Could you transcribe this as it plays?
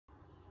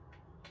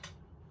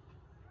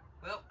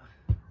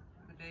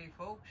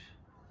folks.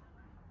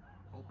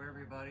 Hope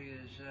everybody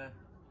is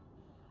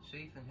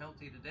safe and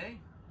healthy today.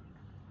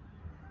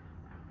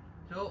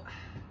 So,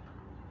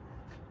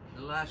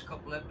 the last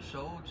couple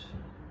episodes,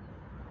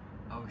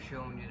 I was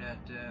showing you that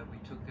we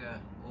took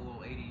an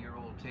old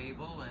 80-year-old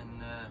table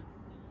and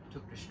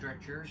took the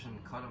stretchers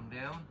and cut them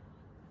down,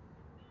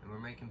 and we're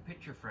making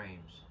picture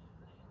frames.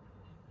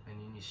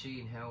 And then you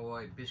see how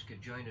I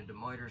biscuit jointed the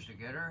miters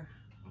together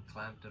and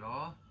clamped it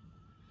off.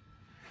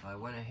 I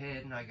went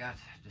ahead and I got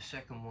the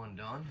second one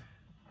done.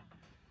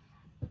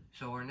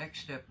 So our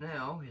next step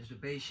now is to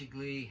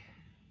basically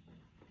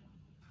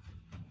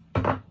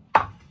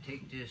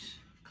take this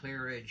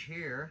clear edge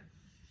here,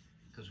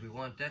 because we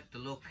want that to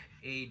look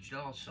aged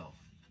also.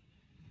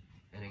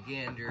 And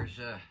again, there's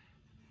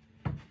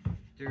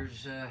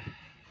a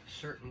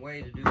certain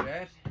way to do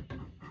that.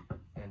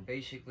 And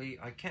basically,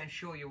 I can't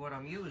show you what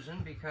I'm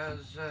using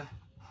because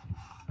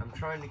I'm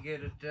trying to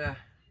get it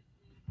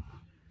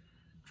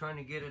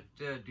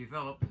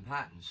developed and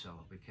patented.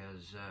 So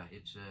because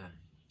it's a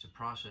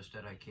process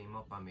that I came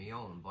up on my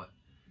own, but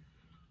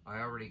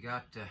I already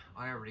got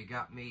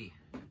me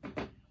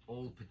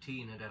old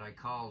patina, that I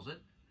calls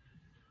it,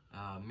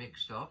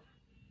 mixed up,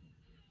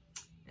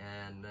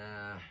 and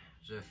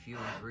there's a few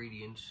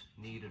ingredients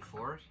needed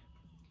for it.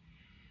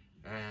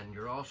 And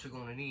you're also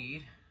going to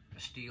need a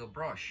steel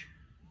brush,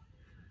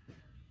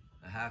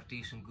 a half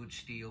decent good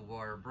steel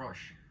wire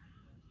brush.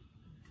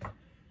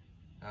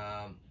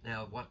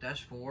 Now what that's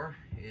for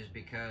is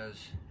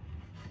because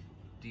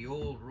the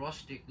old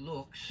rustic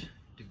looks,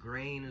 the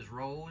grain is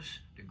rose,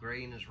 the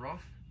grain is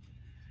rough.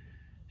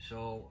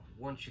 So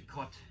once you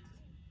cut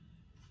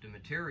the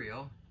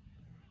material,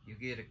 you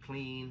get a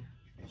clean,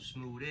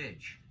 smooth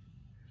edge.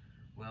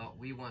 Well,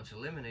 we want to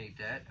eliminate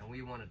that, and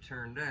we want to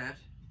turn that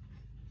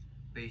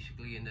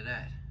basically into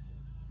that.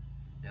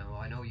 Now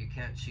I know you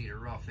can't see the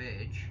rough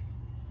edge,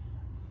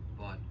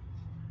 but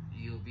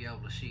you'll be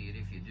able to see it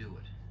if you do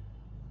it.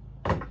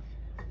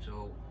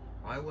 So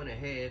I went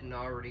ahead and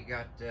I already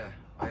got the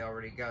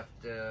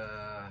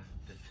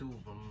two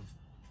of them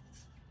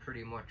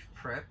pretty much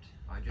prepped.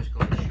 I'm just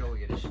going to show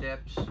you the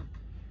steps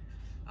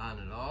on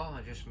it all.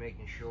 I'm just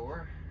making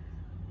sure.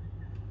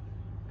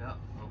 Yeah,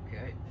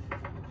 okay.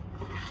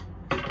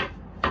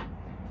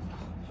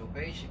 So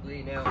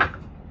basically now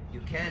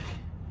you can't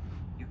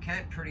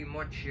pretty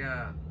much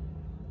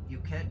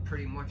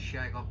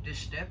shag up this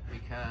step,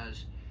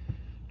 because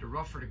the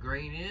rougher the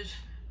grain is,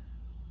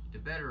 the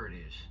better it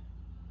is.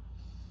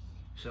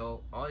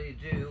 So all you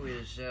do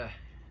is you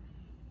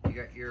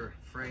got your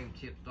frame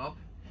tipped up,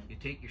 you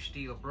take your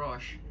steel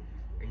brush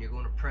and you're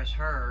going to press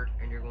hard,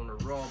 and you're going to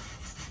rub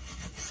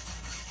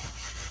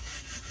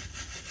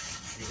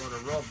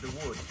the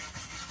wood,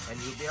 and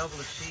you'll be able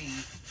to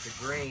see the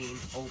grain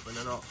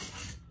opening up.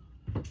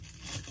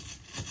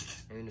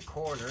 And in the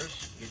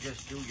corners, you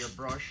just do your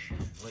brush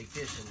like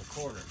this in the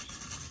corners.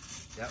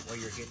 That way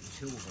you're getting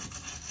two of them.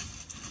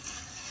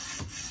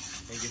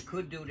 And you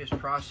could do this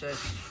process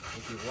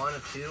if you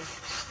wanted to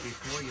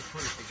before you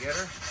put it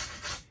together.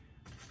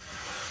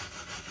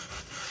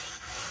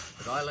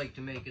 But I like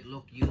to make it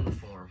look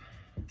uniform.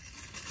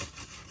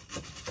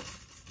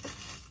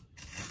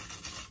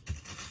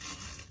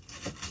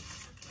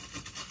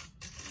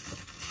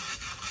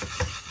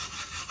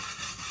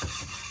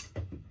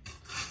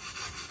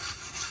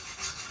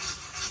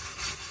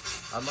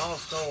 I'm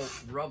also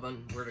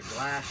rubbing where the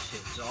glass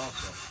sits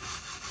also,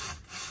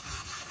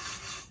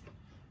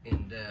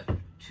 in the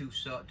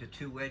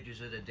two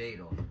edges of the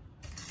dado.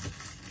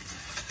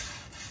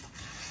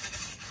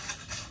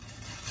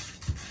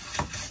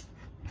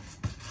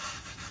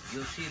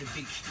 You'll see the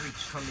big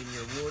streaks come in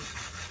your wood,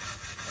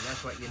 and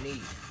that's what you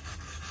need.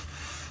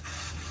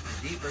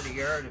 The deeper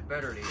they are, the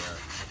better they are.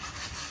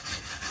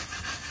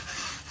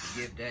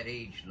 Give that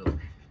aged look.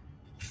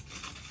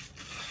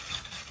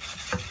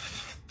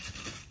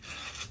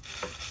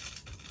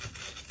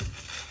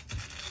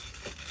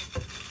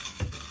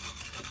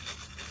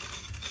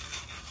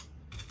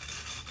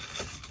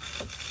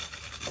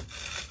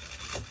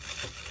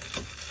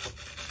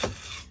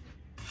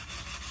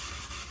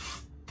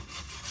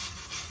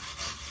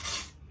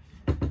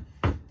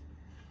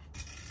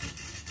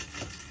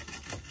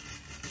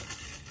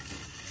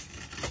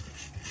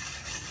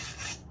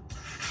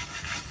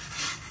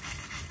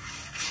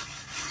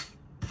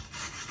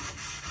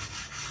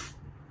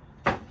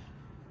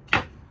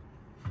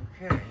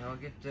 Okay, I'll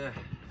get the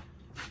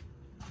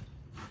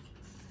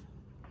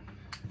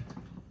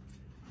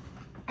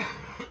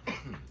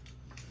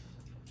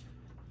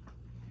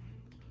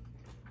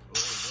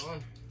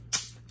going.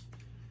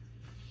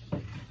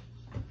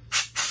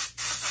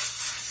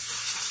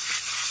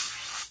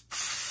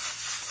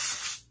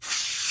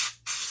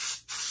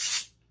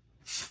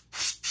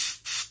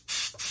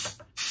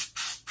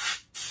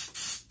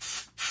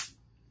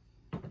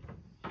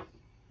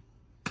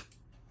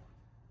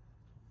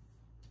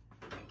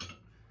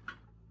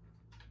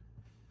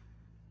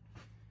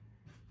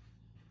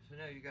 So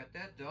now you got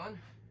that done.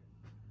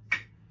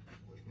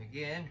 And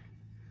again,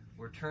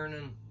 we're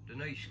turning the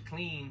nice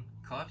clean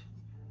cut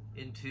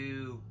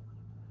into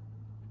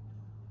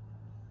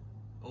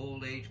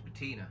old age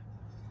patina.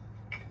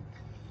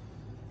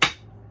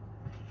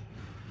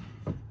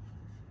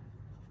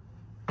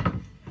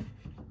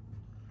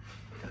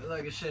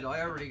 Like I said,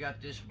 I already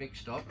got this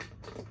mixed up.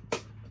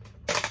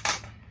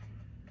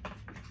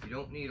 You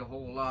don't need a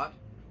whole lot.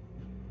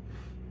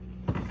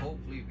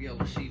 Hopefully you'll be able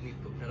to see me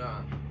putting it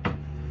on.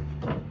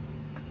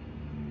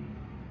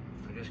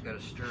 I just got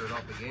to stir it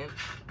up again.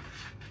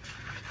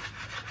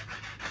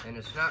 And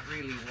it's not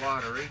really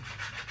watery.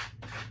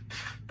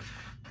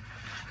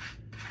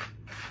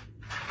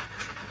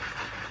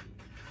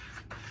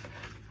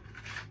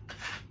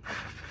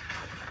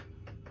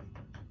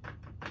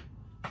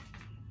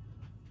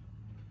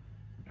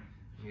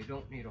 You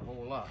don't need a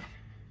whole lot.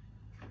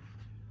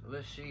 So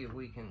let's see if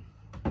we can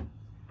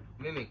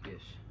mimic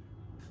this.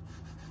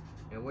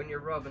 Now when you're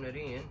rubbing it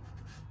in,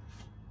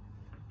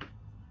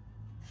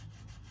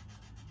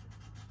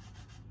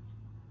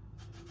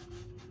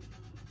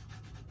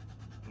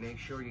 make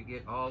sure you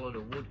get all of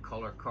the wood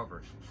color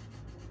covered.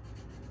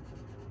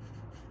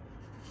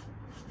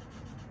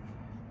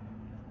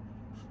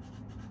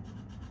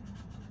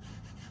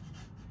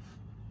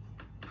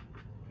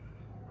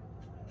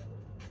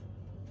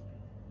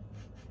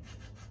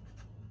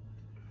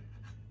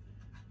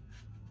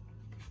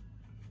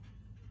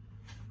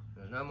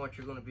 There's not much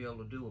you're going to be able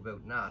to do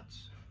about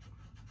knots.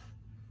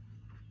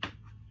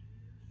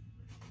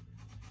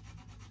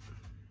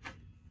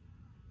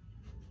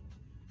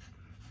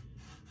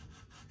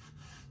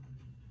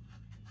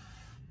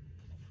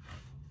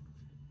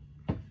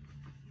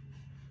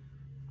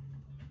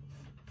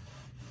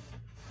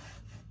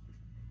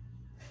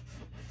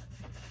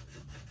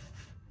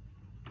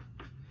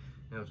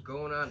 Now it's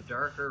going on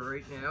darker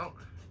right now,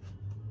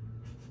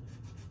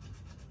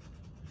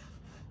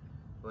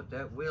 but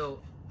that will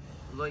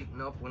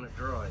lighten up when it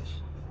dries.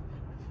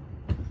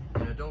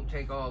 And it don't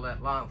take all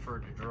that long for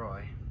it to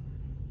dry,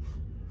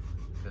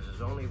 because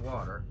it's only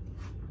water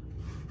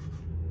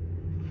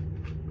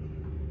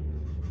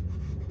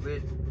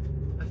with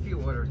a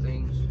few other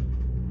things.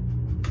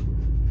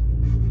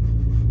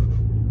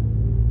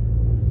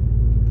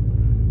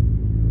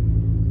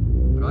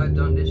 But I've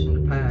done this in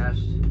the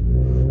past,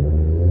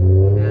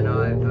 and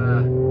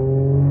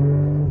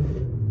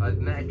I've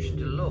matched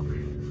the look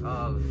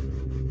of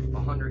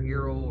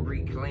 100-year-old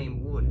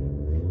reclaimed wood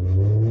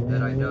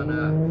that I done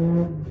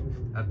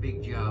a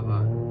big job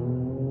on.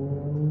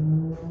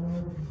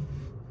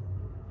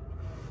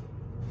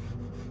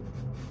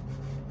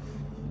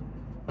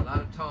 A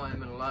lot of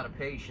time and a lot of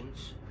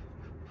patience.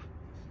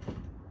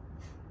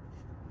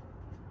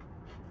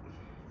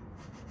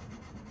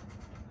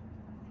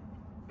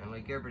 And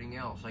like everything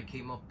else, I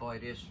came up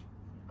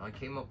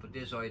with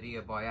this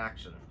idea by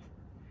accident.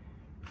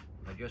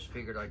 I just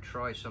figured I'd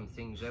try some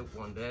things out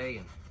one day,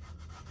 and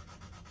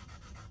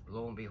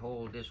lo and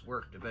behold, this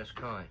worked the best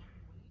kind.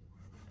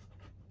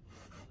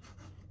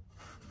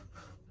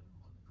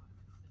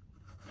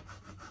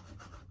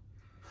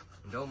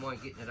 And don't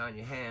mind getting it on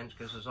your hands,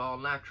 because it's all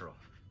natural.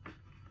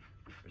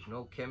 There's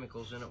no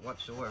chemicals in it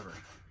whatsoever.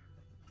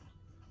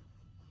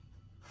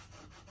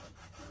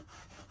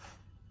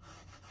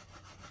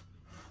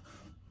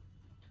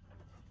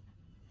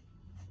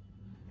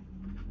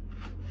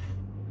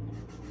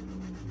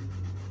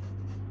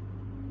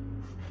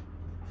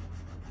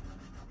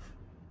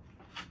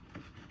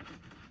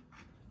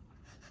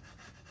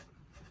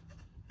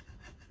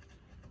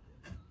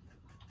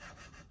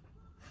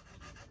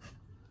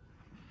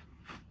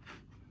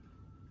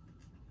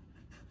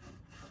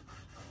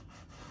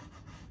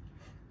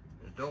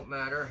 Don't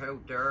matter how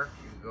dark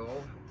you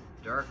go,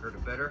 darker the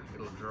better,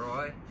 it'll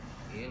dry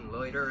in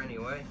lighter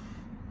anyway.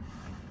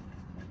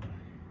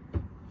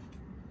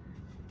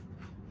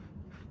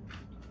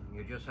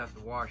 You just have to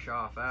wash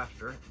off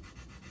after.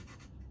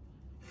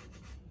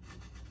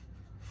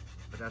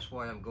 But that's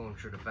why I'm going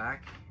through the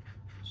back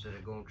instead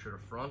of going through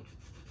the front,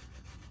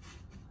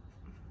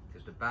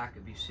 because the back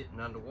would be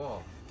sitting on the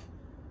wall,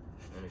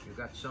 and if you've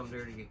got some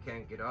there that you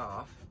can't get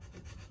off,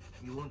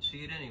 you won't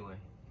see it anyway.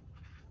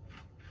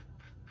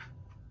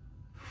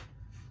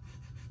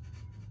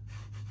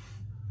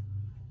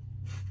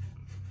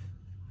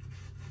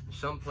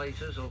 Some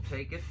places will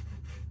take it,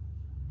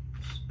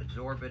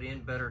 absorb it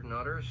in better than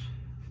others,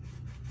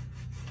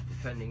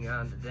 depending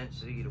on the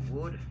density of the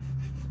wood.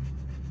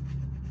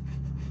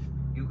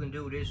 You can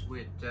do this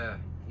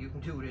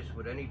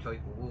with any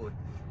type of wood: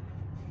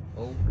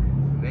 oak,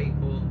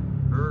 maple,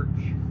 birch.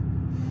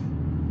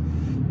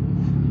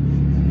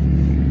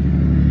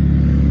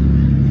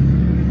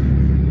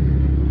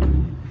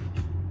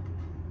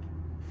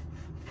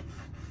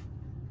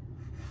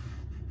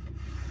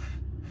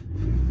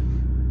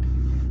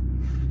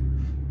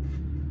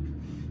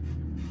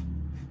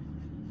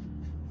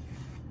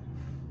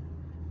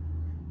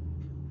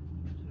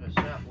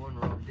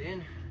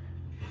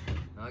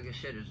 Like I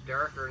said, it's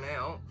darker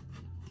now,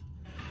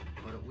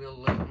 but it will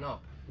lighten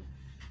up.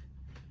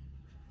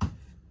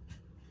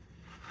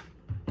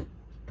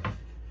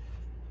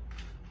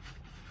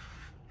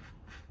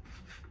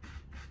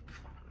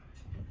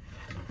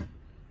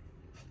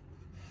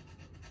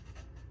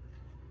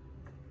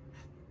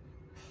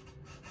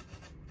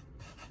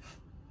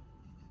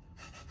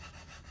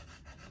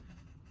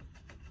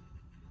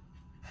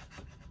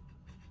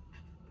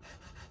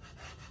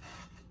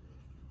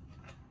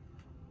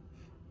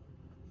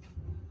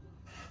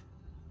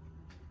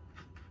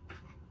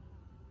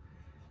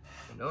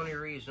 The only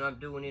reason I'm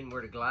doing in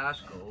where the glass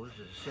goes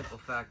is the simple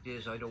fact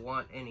is I don't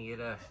want any of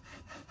the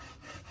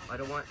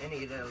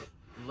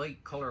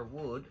light color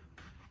wood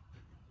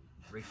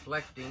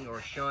reflecting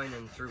or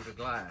shining through the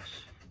glass.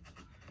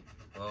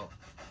 Well,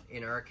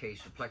 in our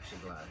case, the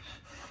plexiglass.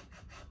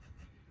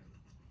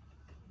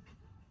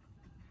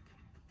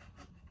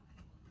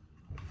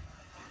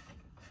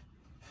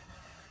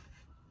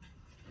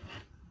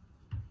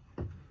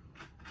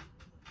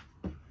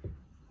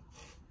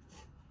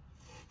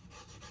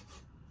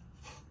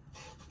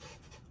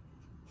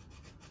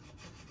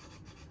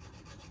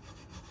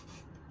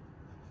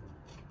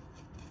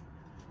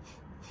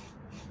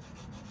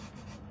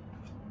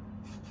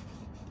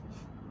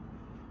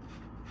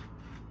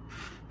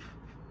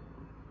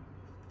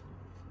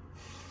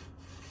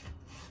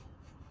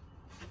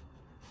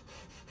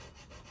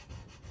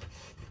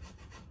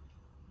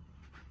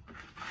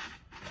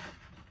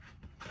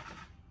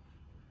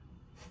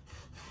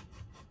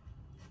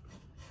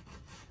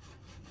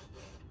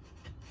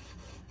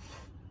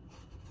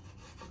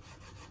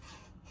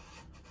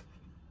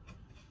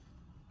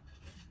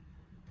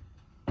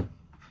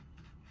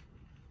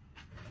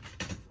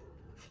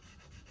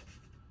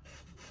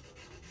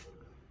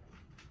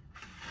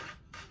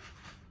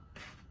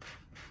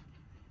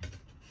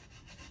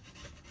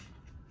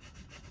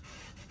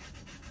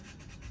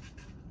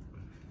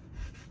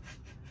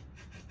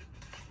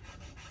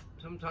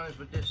 Sometimes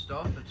with this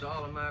stuff, it's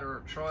all a matter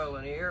of trial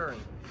and error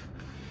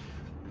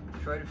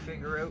and try to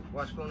figure out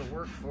what's going to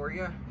work for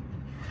you.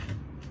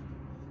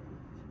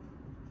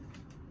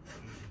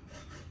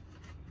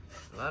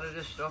 A lot of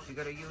this stuff, you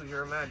got to use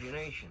your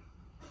imagination.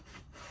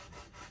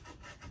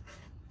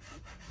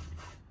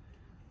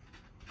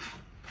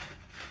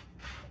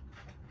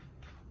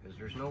 Because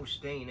there's no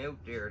stain out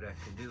there that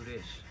can do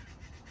this.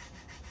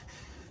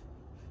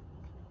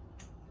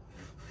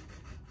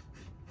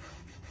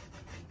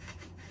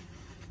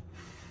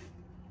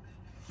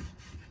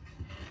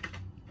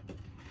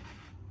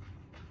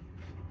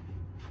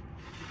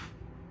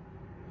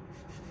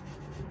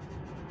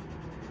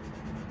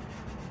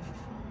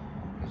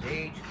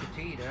 Aged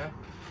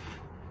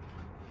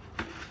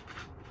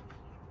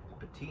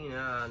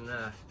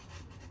patina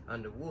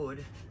on the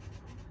wood,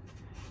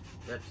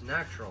 that's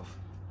natural.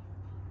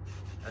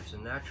 That's a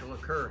natural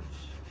occurrence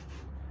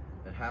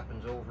that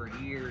happens over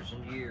years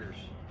and years.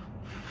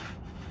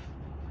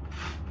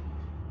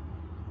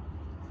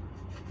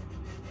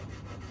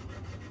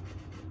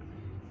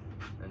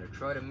 And to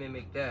try to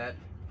mimic that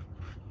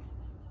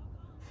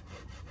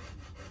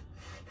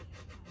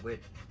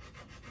with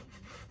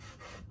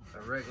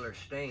a regular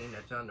stain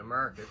that's on the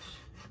markets,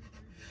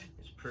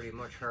 it's pretty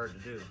much hard to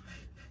do.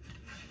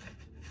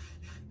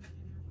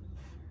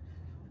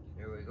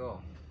 Here we go.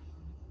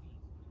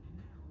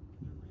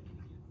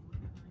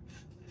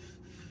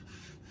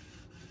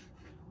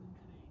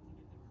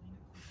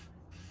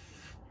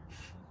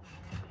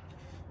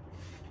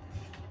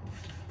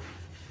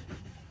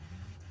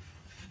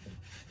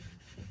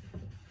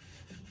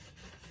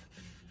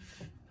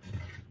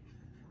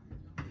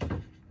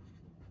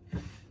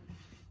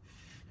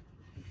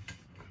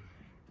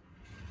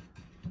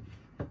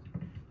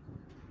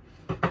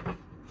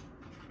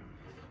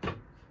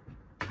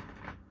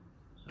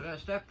 So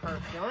that's that part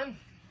done.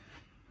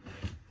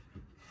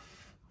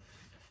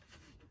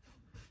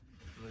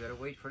 We gotta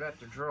wait for that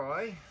to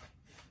dry.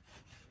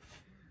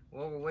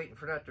 While we're waiting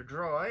for that to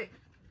dry,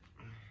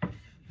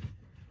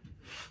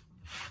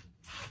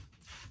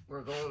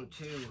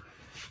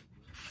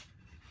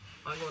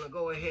 I'm going to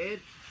go ahead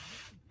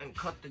and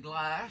cut the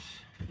glass,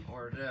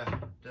 or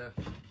the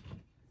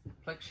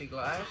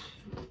plexiglass.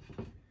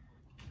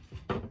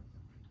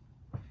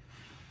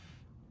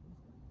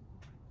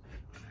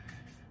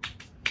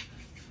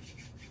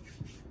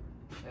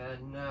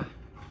 And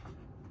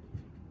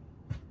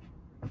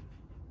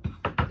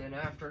then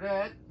after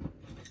that,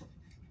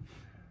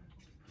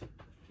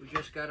 we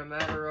just got a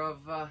matter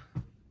of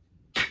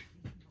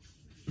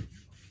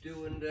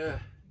doing the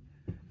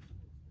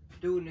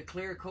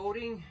clear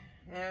coating,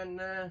 and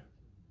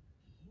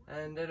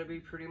that'll be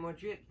pretty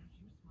much it.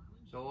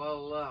 So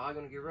I'm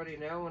gonna get ready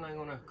now, and I'm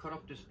gonna cut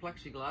up this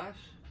plexiglass.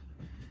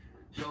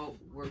 So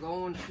we're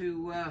going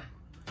to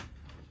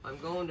I'm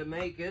going to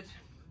make it,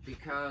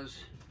 because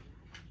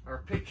our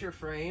picture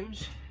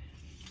frames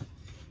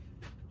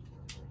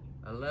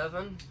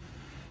 11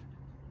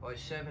 by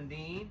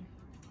 17,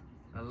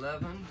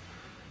 11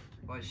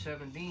 by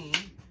 17.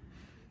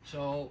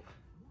 So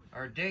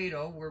our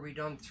dado, where we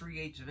done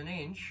 3/8 of an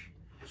inch,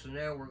 so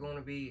now we're going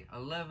to be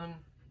 11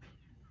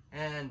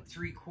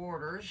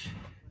 3/4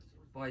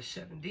 by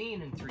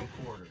 17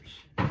 3/4.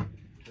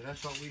 So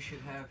that's what we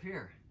should have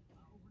here: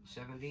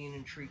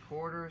 17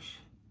 3/4,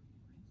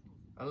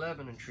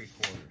 11 3/4.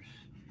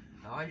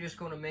 Now I'm just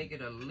going to make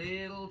it a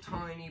little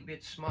tiny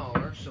bit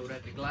smaller so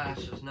that the glass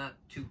is not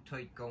too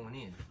tight going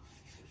in.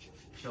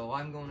 So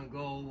I'm going to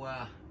go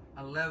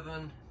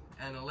 11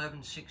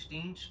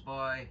 11/16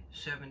 by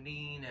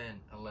 17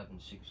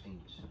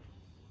 11/16.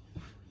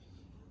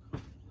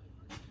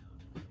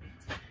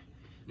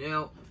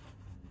 Now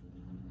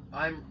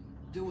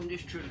doing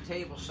this through the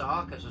table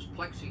saw because it's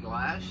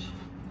plexiglass.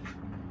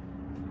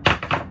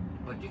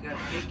 But you got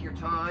to take your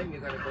time, you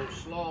got to go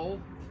slow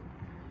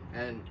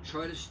and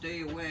try to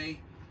stay away.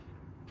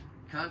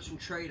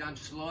 Concentrate on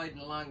sliding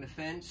along the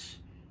fence.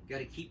 You got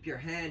to keep your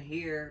hand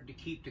here to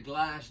keep the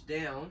glass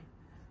down,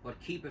 but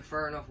keep it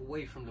far enough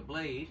away from the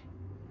blade.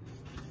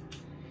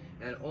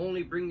 And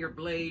only bring your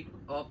blade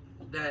up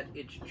that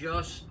it's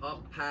just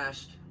up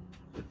past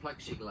the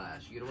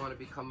plexiglass. You don't want to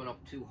be coming up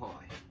too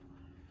high.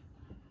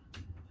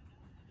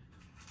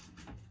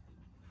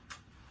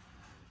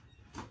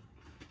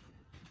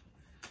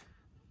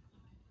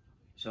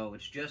 So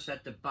it's just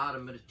at the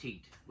bottom of the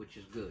teeth, which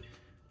is good.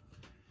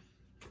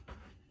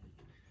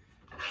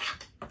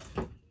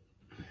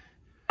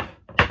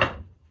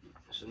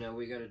 So now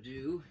we got to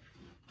do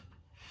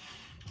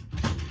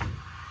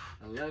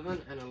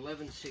 11 and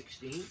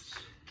 11/16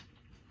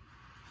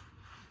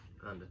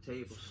 on the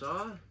table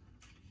saw.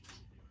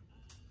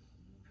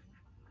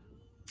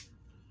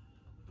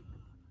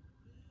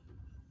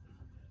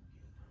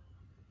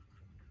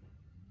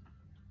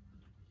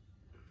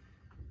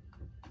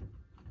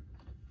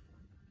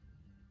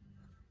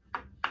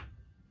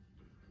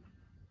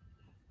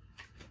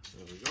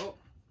 There we go.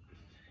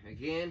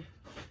 Again,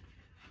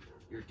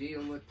 you're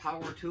dealing with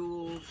power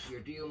tools,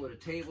 you're dealing with a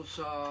table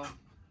saw,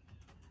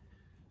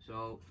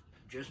 so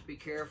just be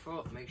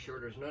careful, make sure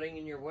there's nothing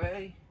in your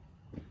way,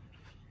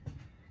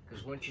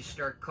 because once you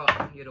start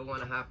cutting, you don't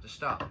want to have to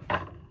stop.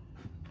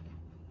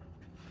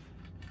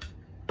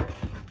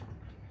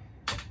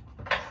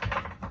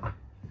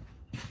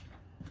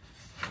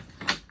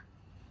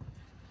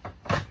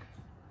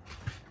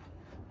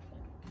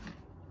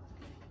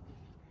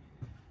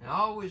 And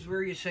always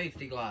wear your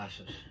safety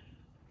glasses.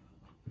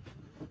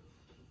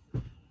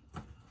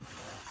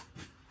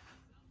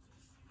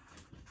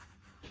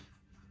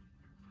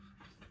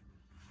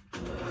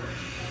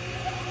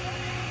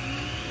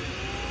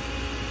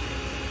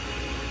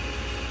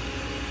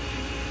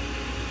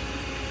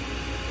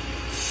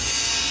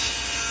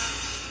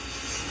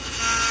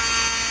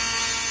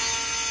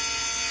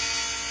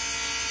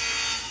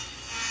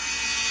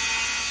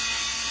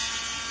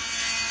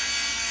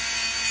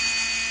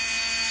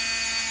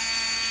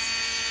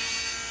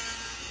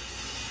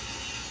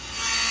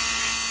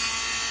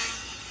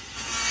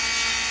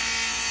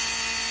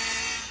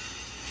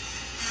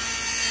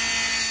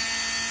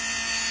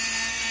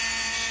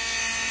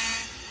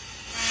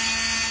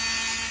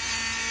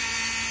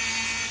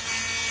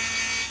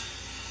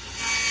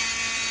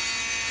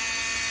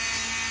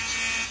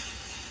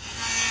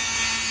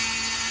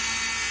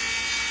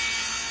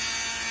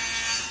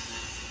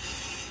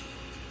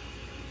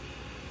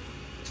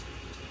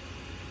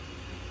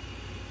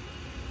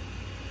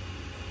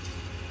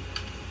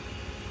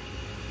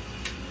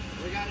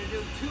 We got to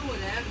do 2 of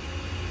them.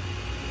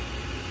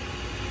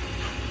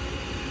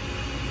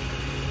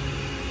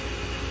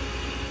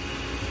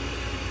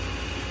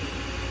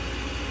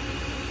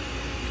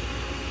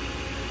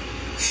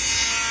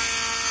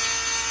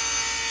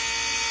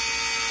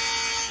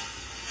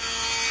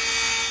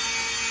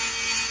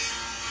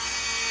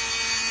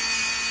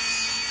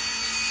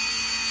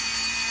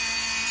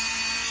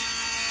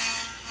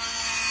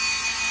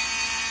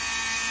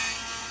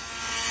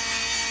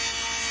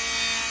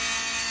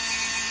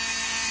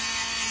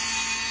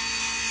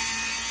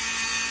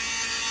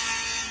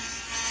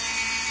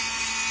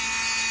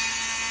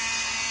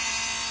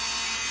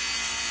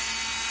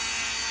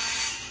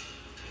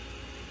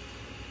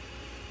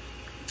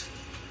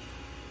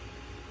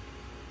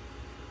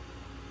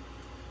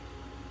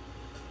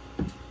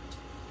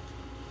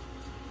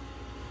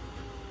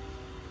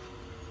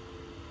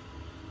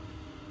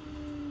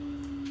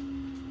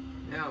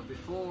 Now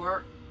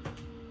before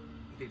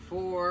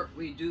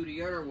we do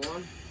the other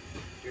one,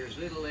 there's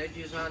little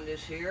edges on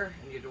this here,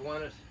 and you don't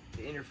want it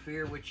to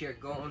interfere with you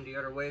going the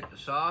other way with the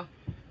saw.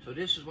 So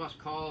this is what's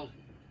called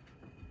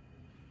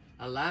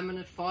a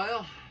laminate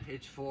file.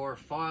 It's for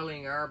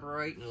filing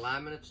arborite and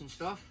laminates and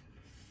stuff,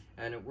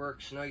 and it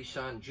works nice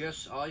on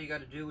just, all you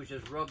got to do is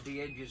just rub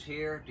the edges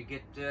here to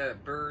get the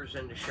burrs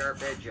and the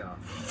sharp edge off.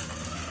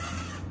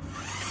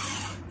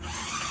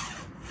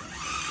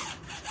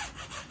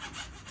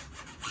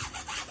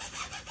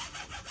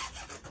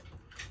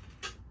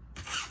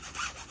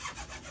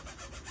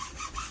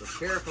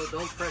 Careful,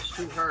 don't press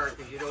too hard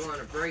because you don't want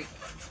to break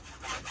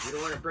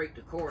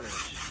the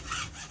corners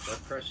by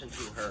pressing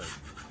too hard.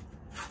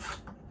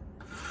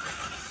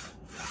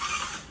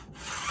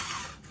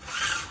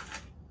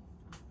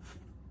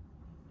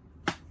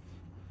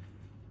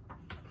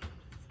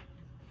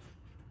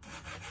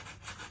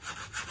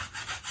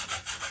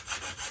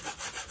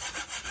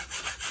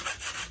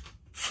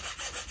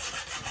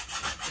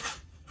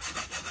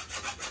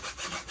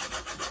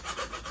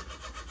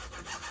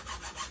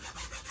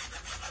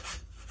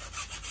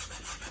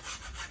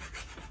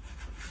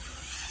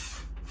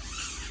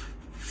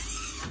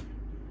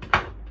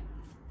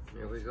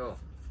 There we go.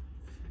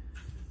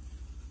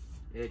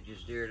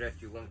 Edges there that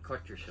you want to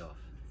cut yourself.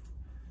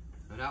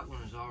 Now that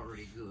one is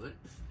already good.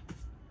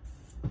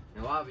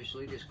 Now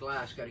obviously this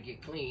glass got to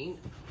get cleaned.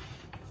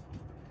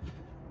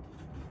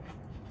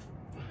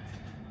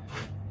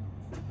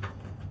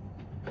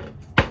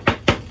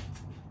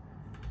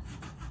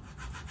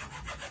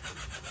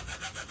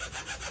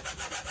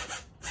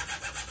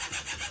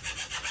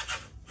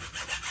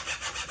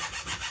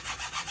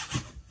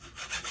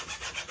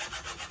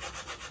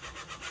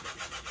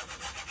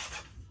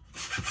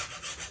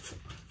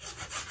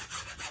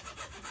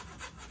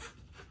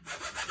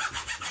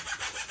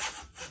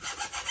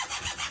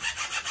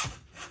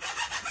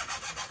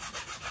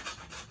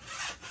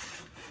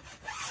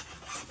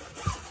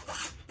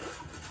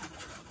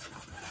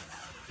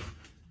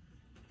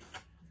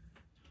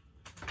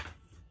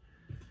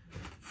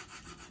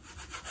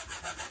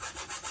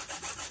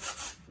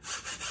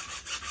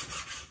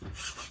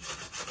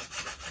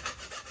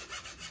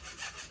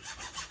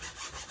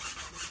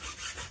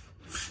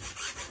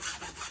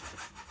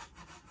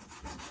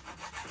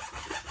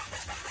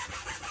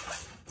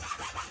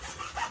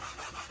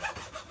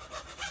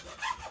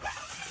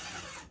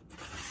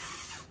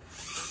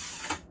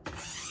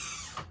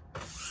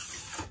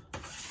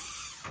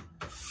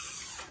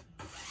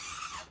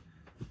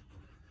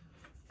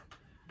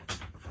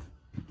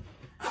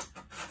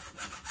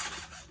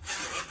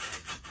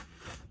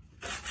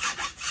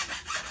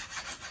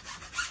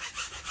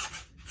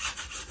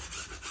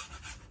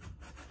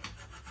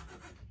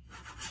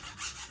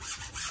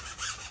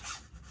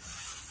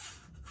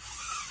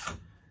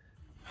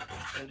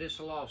 and this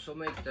will also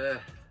make the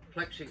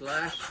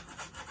plexiglass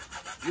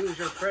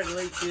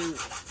user-friendly to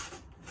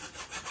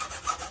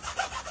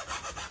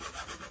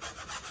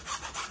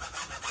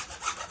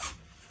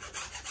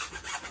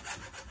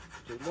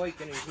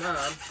Mike and his mom,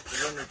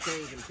 when they're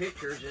changing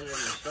pictures in it and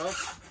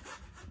stuff.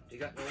 You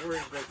got no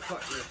worries about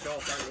cutting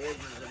yourself on the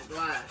edges of the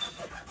glass.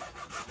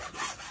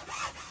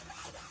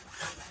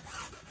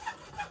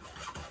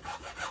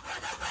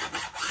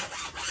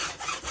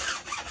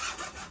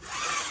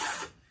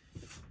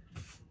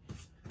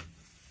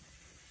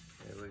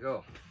 There we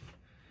go.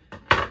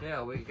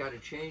 Now we got to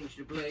change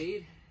the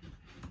blade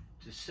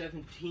to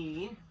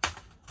 17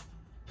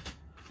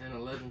 and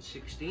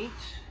 11/16.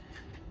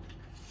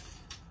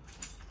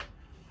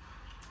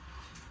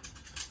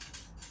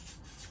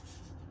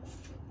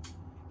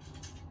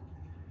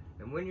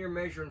 And when you're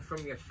measuring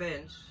from your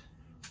fence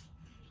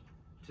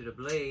to the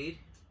blade,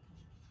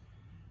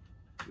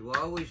 you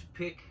always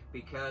pick,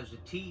 because the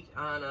teeth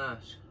on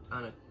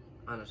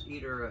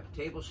either a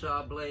table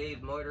saw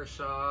blade, miter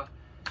saw,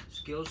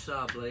 skill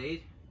saw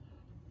blade,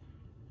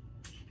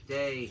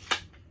 they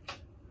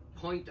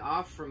point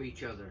off from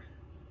each other.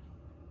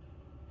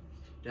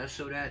 That's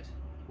so that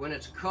when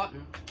it's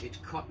cutting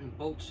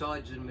both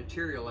sides of the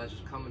material as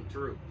it's coming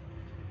through.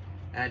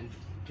 And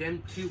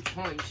them 2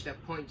 points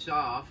that points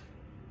off,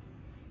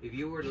 if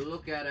you were to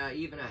look at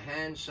even a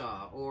hand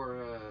saw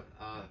or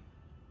a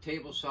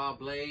table saw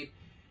blade,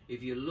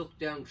 if you look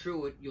down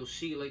through it, you'll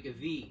see like a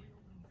V.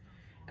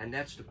 And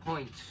that's the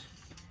points.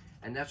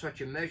 And that's what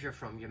you measure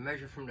from. You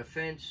measure from the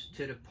fence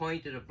to the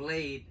point of the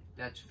blade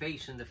that's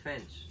facing the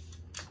fence.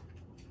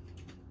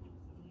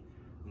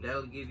 And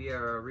that'll give you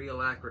a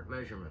real accurate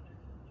measurement.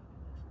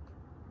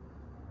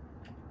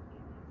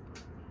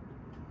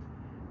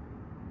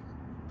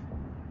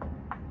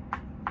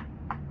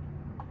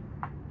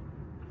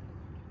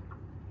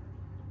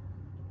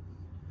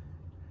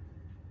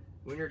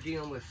 When you're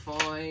dealing with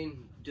fine,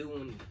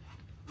 doing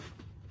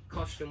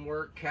custom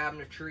work,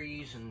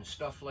 cabinetries and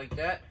stuff like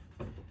that,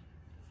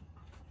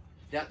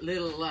 that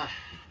little,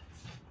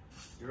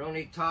 you're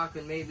only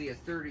talking maybe a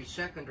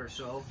 30-second or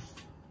so,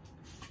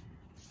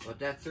 but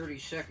that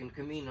 30-second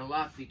can mean a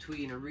lot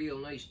between a real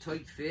nice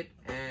tight fit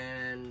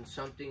and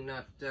something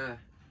not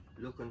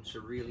looking so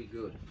really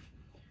good.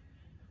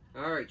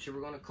 Alright, so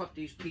we're going to cut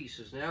these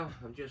pieces now.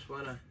 I just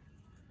want to,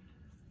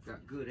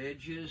 got good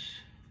edges.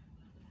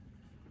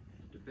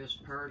 The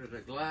best part of the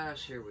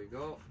glass, here we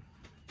go.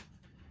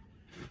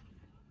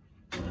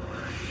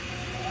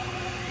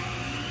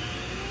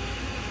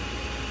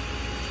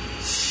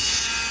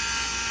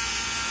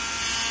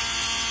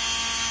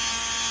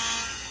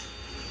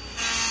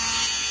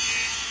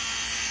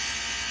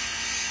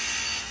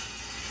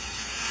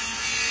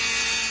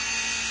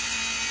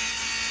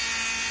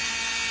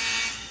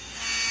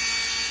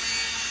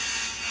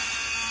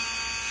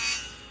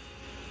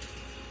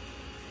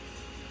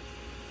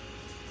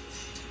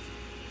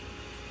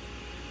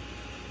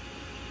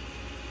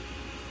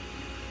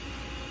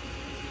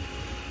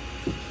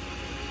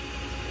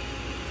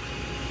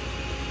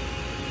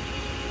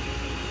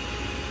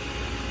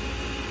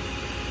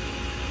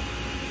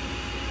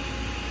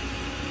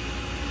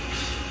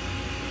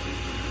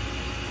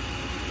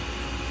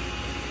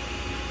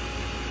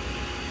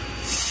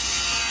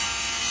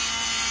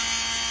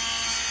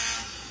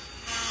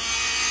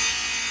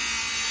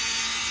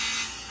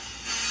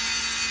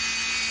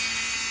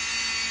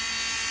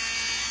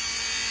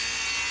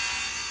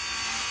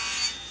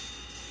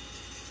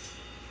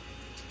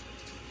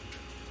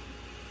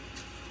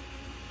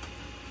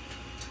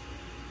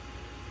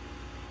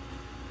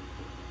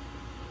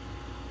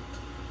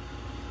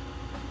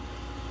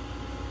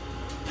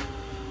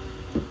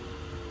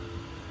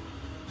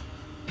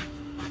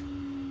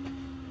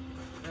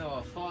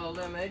 Follow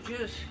them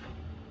edges.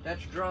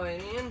 That's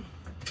drawing in.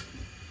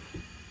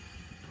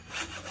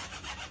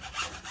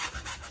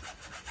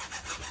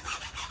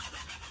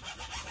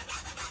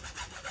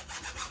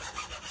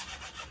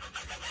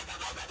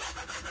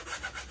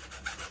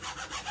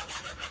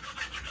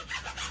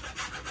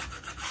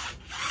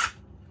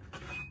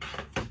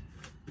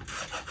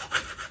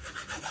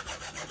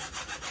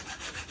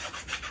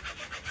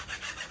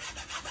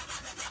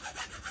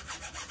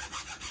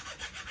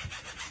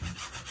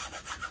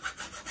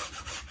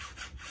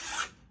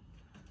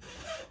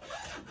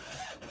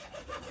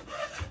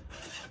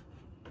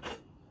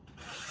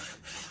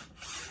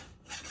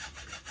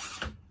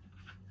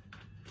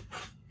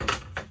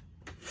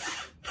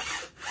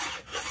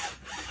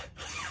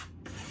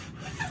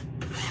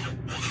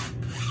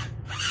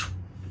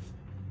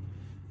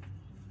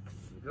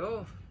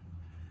 Go.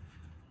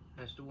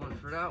 That's the one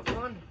for that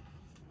one.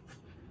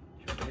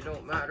 It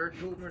don't matter,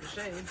 two of them are the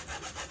same.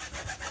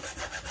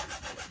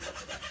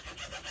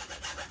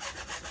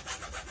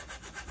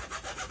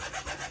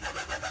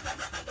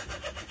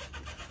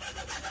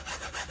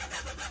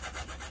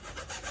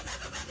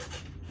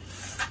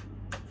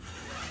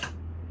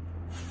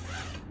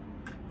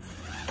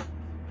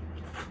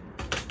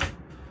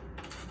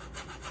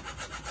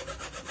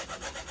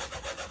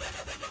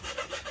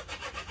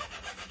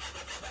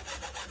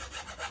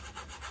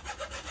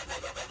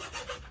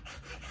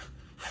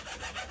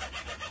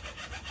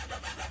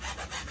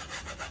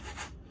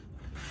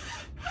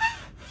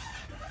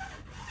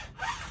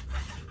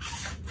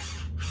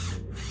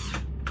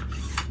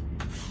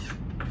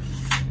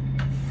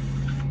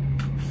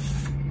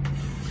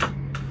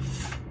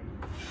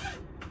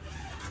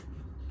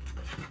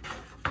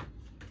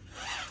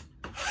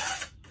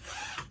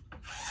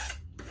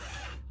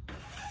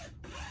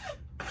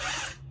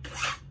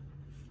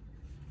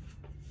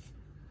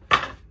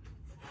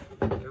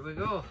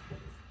 go.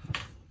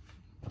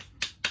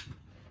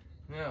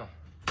 Now,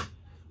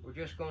 we're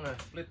just going to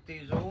flip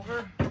these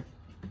over.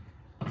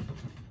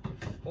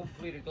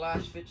 Hopefully the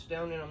glass fits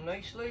down in them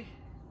nicely.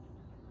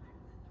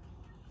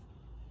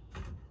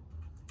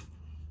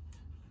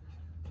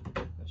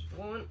 That's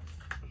one.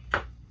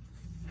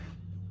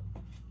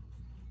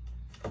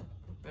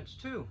 That's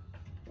two.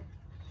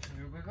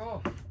 Here we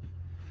go.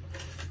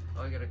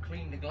 I gotta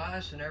clean the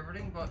glass and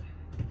everything, but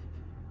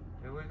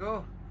here we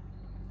go.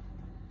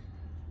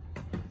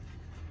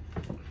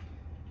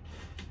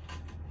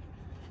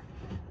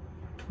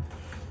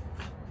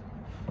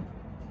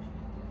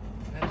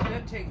 That's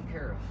that taken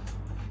care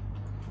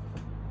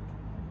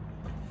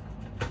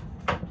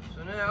of.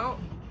 So now,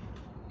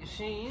 you've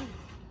seen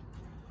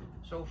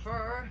so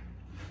far,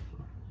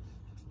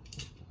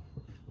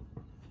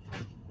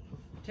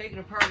 taking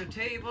apart the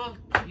table,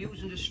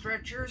 using the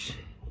stretchers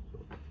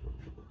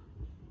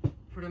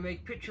to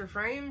make picture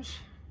frames,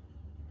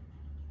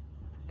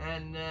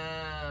 and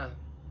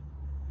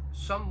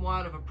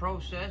somewhat of a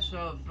process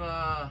of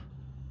how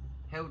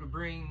to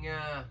bring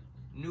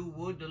new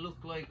wood to look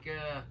like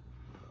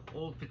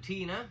old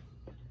patina.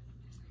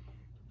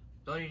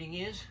 The only thing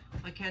is,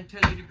 I can't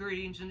tell you the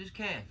ingredients in this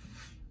can.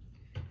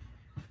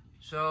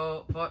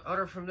 So, but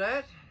other from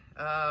that,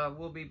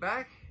 we'll be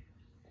back,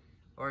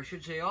 or I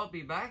should say I'll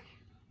be back,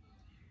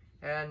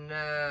 and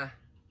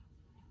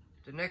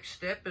the next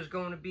step is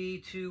going to be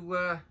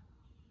to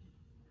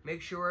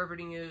make sure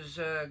everything is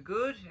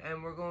good,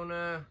 and we're going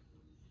to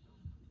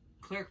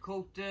clear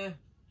coat the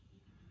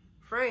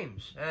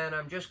frames. And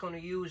I'm just going to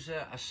use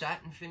a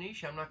satin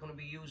finish. I'm not going to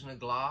be using a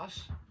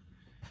gloss.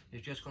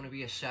 It's just going to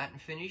be a satin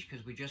finish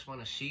because we just want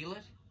to seal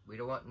it. We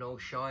don't want no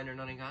shine or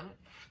nothing on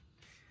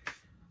it.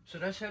 So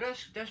that's how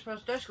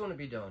that's going to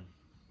be done.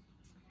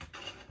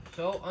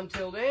 So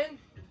until then,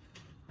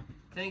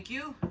 thank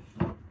you.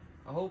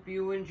 I hope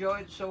you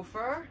enjoyed so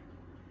far.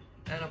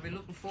 And I'll be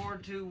looking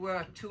forward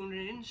to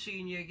tuning in,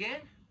 seeing you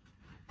again.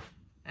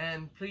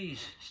 And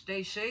please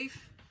stay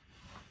safe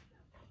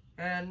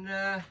and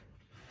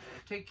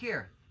take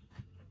care.